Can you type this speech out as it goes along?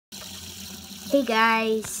Hey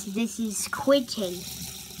guys, this is Quentin.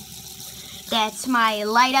 That's my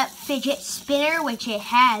light up fidget spinner, which it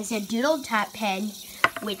has a Doodle top pen,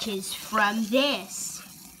 which is from this.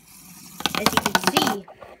 As you can see,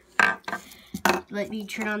 let me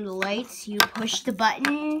turn on the lights. You push the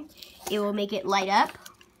button, it will make it light up.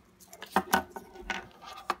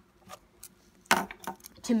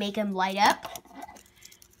 To make them light up.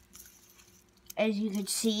 As you can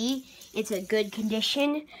see, it's a good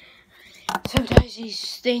condition. Sometimes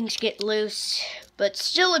these things get loose, but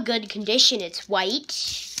still a good condition. It's white.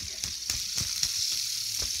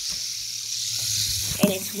 And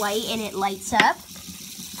it's white and it lights up.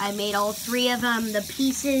 I made all three of them, the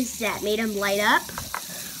pieces that made them light up.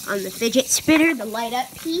 On the fidget spinner, the light up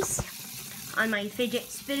piece. On my fidget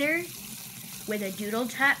spinner with a Doodle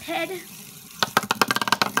top head.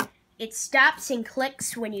 It stops and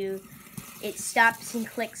clicks when you, it stops and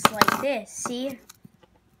clicks like this, see?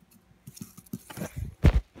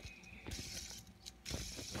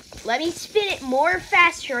 Let me spin it more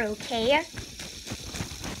faster, okay?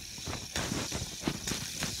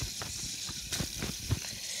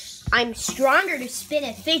 I'm stronger to spin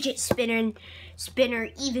a fidget spinner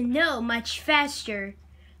even though much faster.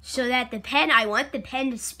 So that the pen, I want the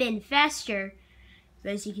pen to spin faster.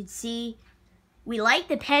 But as you can see, we like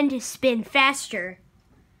the pen to spin faster.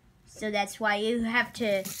 So that's why you have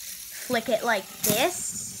to flick it like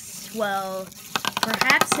this. Well,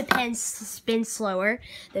 perhaps the pen spins slower.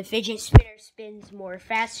 The fidget spinner spins more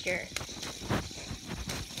faster.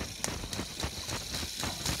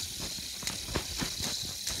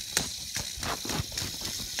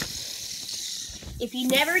 If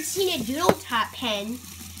you've never seen a Doodle top pen,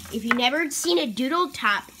 if you've never seen a Doodle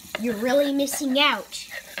top, you're really missing out.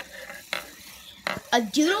 A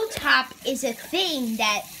Doodle top is a thing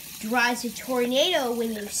that draws a tornado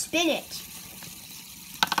when you spin it.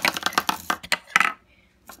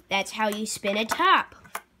 That's how you spin a top.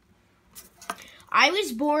 I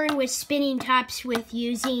was born with spinning tops with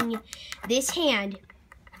using this hand.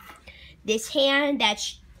 This hand,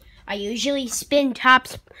 I usually spin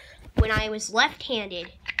tops when I was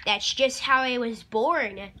left-handed. That's just how I was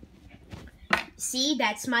born. See,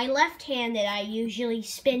 that's my left hand that I usually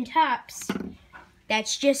spin tops.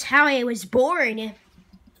 That's just how I was born.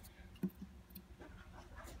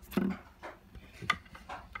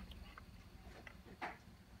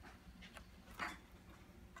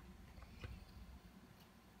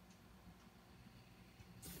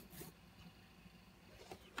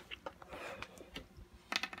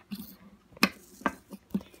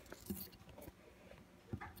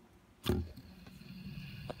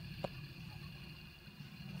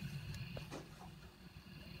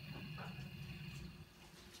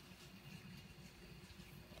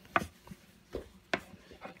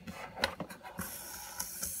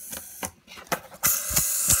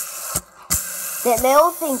 That middle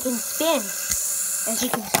thing can spin, as you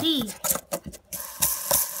can see.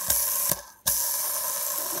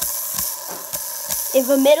 If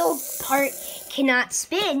a middle part cannot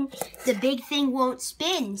spin, the big thing won't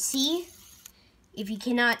spin, see? If you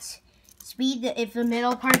cannot if the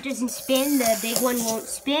middle part doesn't spin, the big one won't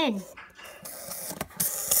spin.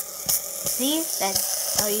 See?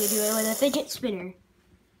 That's how you do it with a fidget spinner.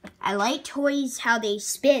 I like toys how they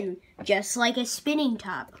spin, just like a spinning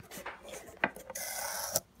top.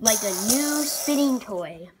 Like a new spinning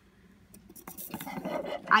toy.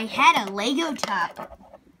 I had a Lego top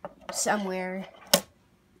somewhere.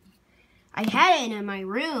 I had it in my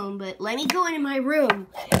room, but let me go into my room.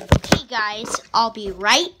 Okay, guys, I'll be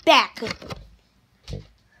right back.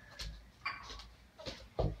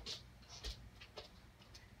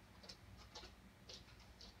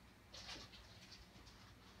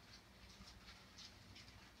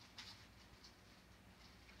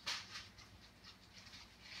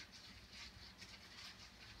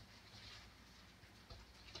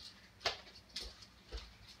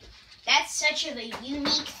 That's such a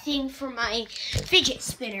unique thing for my fidget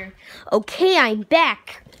spinner. Okay, I'm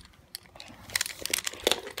back.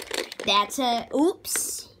 That's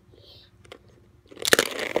oops.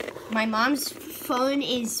 My mom's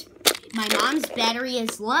battery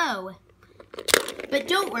is low. But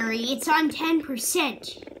don't worry, it's on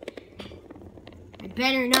 10%. I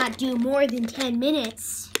better not do more than 10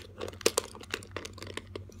 minutes.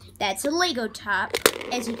 That's a Lego top.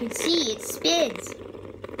 As you can see, it spins.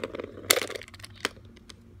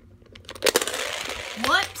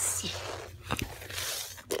 Whoops.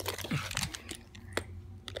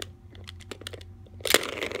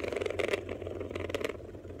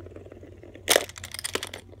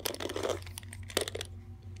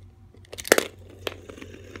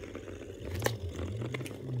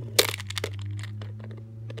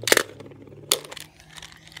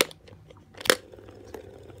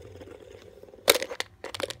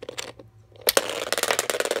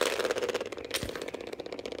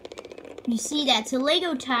 You see, that's a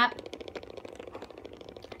Lego top.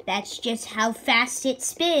 That's just how fast it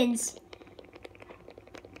spins.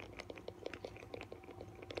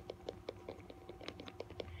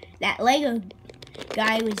 That Lego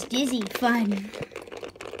guy was dizzy fun.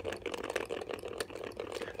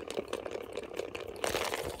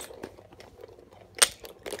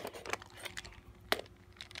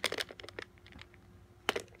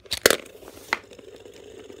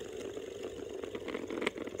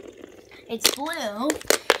 It's blue.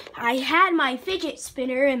 I had my fidget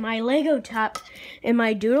spinner and my Lego top and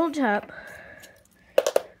my Doodle top.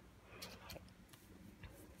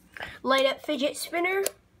 Light up fidget spinner.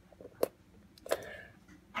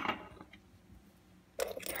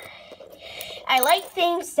 I like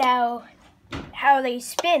things how they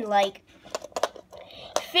spin, like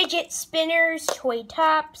fidget spinners, toy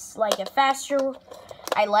tops, like a faster.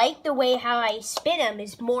 I like the way how I spin them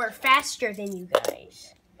is more faster than you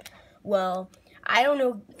guys. Well, I don't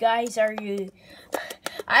know, guys, I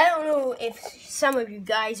don't know if some of you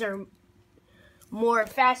guys are more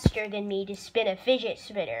faster than me to spin a fidget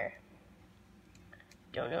spinner.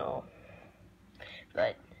 Don't know.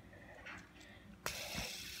 But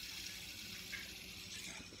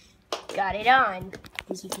got it on,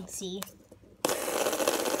 as you can see. I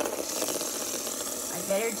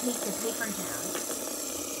better take the paper down.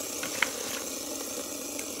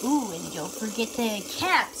 Ooh, and don't forget the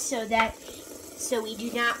cap so we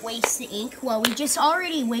do not waste the ink. Well, we just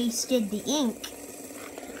already wasted the ink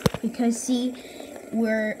because, see,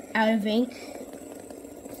 we're out of ink.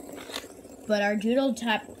 But our Doodle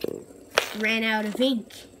top ran out of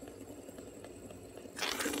ink.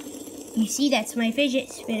 You see, that's my fidget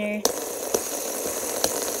spinner.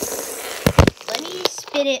 Let me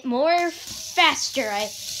spin it more faster.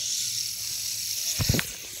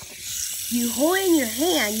 You hold it in your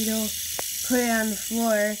hand, you don't put it on the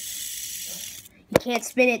floor. You can't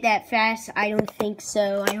spin it that fast. I don't think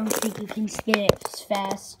so. I don't think you can spin it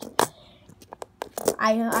fast.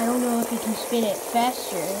 I don't know if you can spin it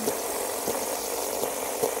faster.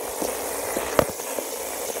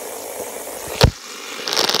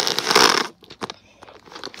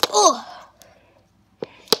 Oh!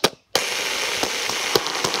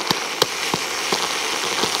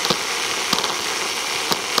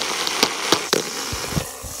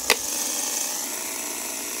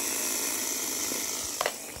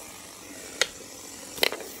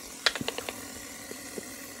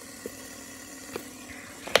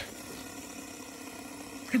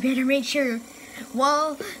 I better make sure.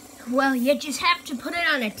 Well, you just have to put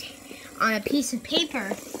it on a piece of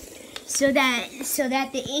paper so that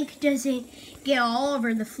the ink doesn't get all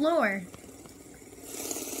over the floor.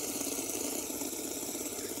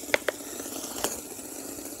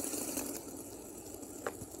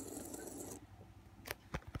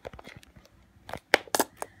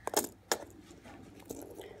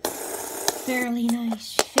 Fairly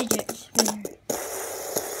nice fidget spinner.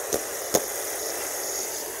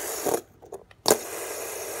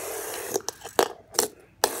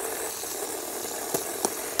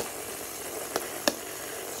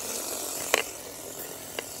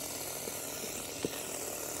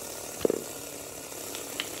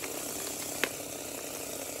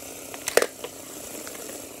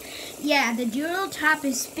 Yeah, the Doodle top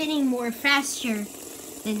is spinning more faster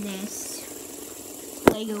than this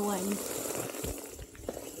Lego one.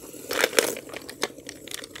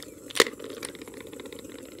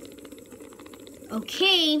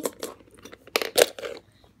 Okay,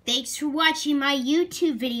 thanks for watching my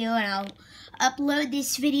YouTube video, and I'll upload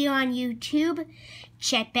this video on YouTube.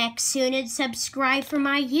 Check back soon and subscribe for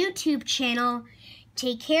my YouTube channel.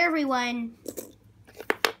 Take care, everyone.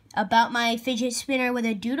 About my fidget spinner with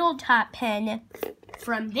a Doodle top pen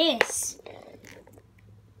from this.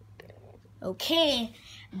 Okay,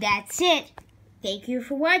 that's it. Thank you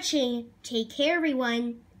for watching. Take care,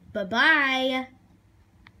 everyone. Bye-bye.